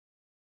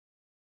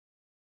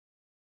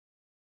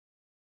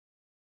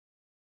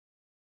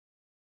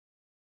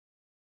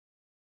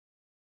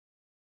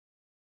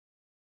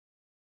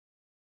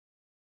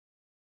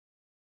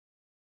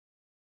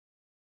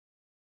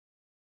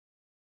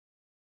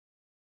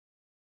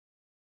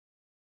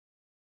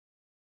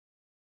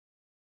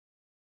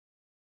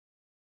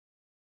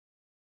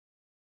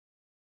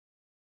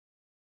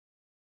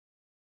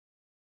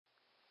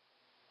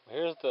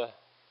Here's the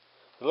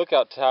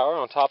lookout tower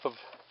on top of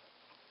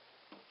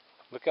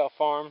Lookout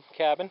Farm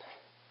cabin.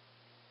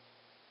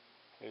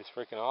 It is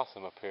freaking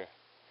awesome up here.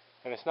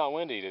 And it's not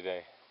windy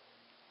today.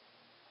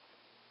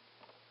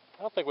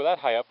 I don't think we're that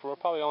high up. We're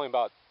probably only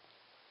about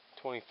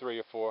 23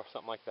 or 4,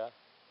 something like that.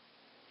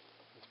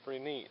 It's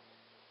pretty neat.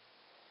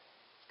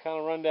 It's kind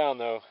of run down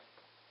though.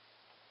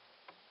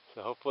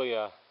 So hopefully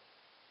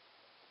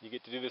you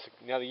get to do this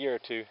another year or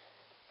two.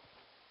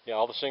 Yeah,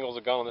 all the shingles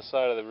are gone on this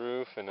side of the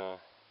roof, and the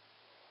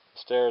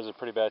stairs are in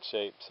pretty bad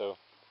shape, so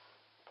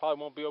probably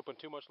won't be open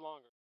too much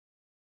longer.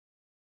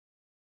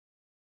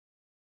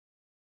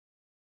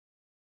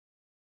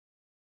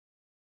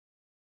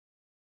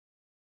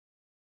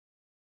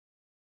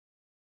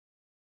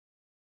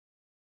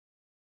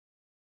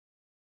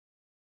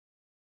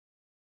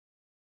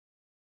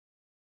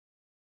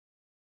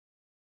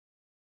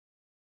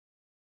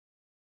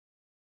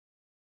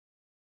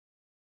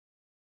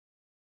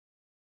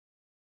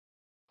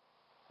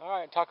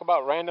 Alright, talk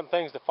about random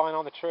things to find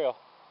on the trail.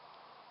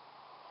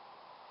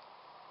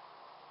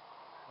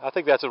 I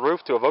think that's a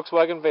roof to a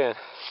Volkswagen van.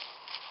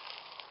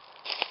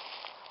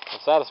 I'm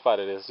satisfied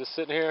it is. Just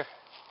sitting here,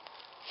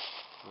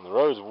 and the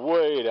road's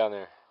way down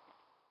there.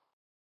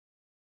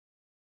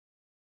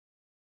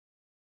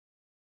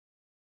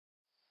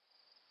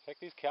 Check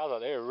these cows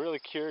out. They are really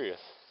curious.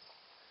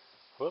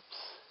 Whoops.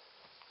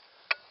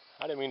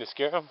 I didn't mean to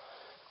scare them.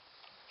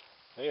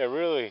 These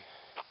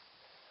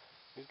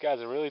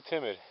guys are really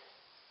timid.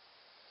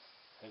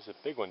 There's a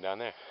big one down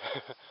there.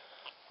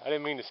 I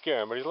didn't mean to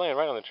scare him, but he's laying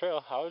right on the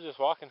trail. I was just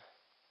walking.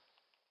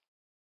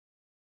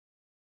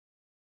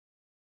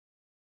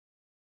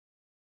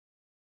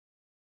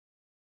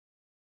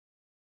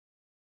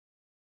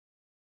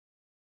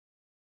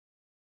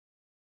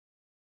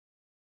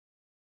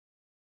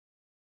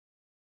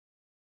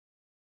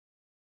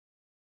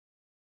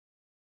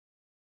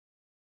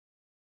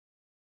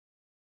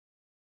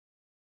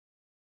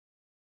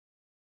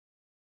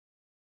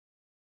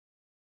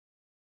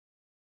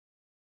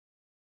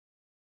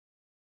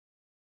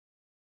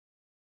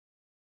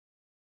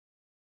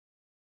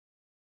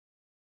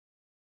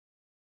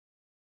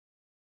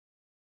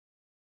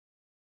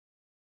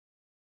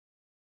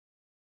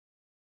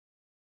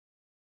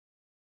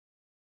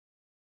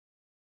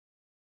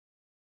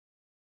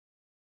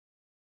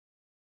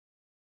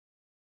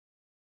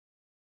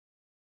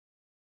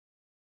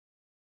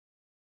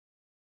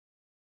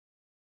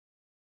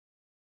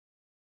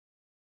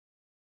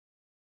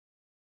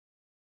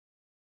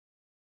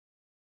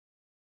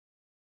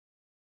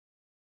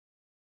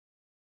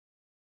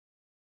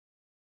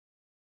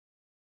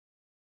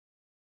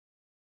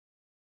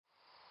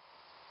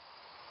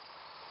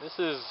 This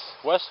is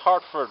West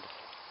Hartford,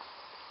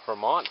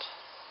 Vermont.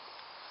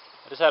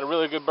 I just had a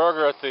really good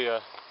burger at the,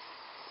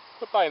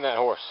 quit biting that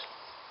horse,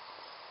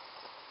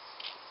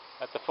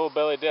 at the Full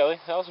Belly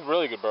Deli. That was a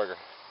really good burger.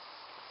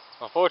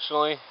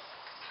 Unfortunately,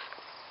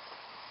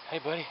 hey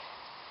buddy.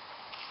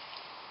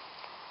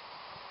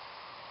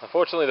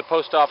 Unfortunately the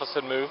post office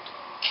had moved,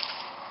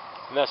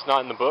 and that's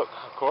not in the book,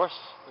 of course,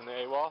 in the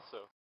AWOL, so.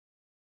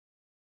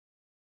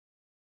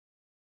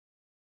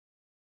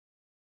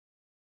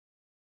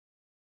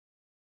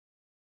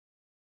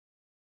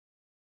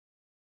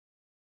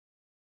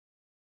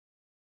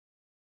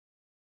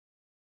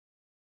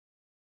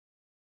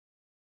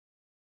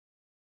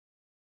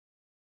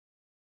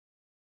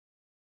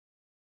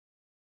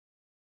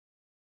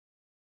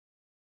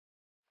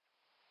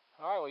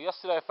 Alright, well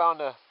yesterday I found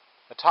a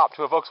top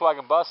to a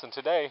Volkswagen bus, and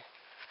today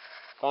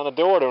found a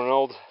door to an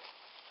old,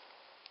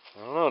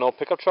 I don't know, an old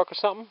pickup truck or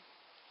something.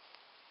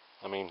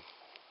 I mean,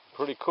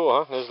 pretty cool,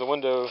 huh? There's the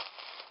window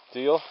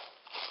deal.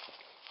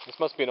 This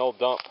must be an old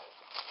dump.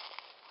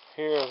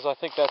 Here's, I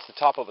think that's the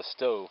top of a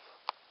stove,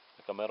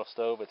 like a metal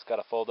stove. It's got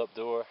a fold-up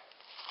door.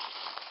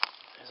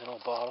 There's an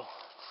old bottle.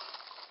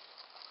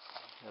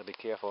 Gotta be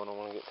careful, I don't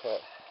want to get cut.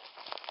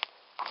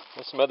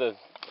 There's some other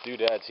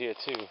doodads here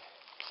too.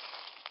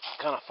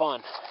 Kind of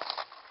fun.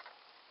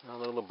 A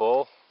little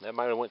bowl. That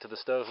might have went to the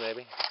stove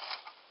maybe.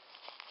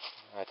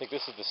 I think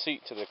this is the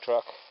seat to the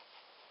truck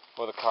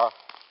or the car.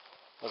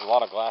 There's a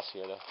lot of glass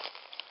here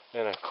though.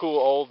 And a cool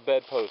old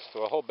bedpost,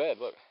 or a whole bed,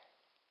 look.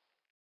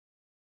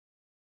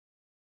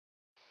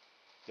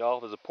 Y'all,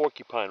 there's a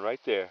porcupine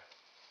right there.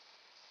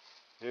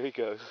 There he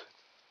goes.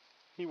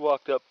 He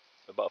walked up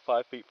about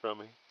 5 feet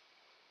from me.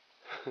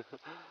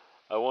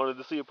 I wanted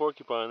to see a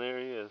porcupine. There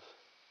he is.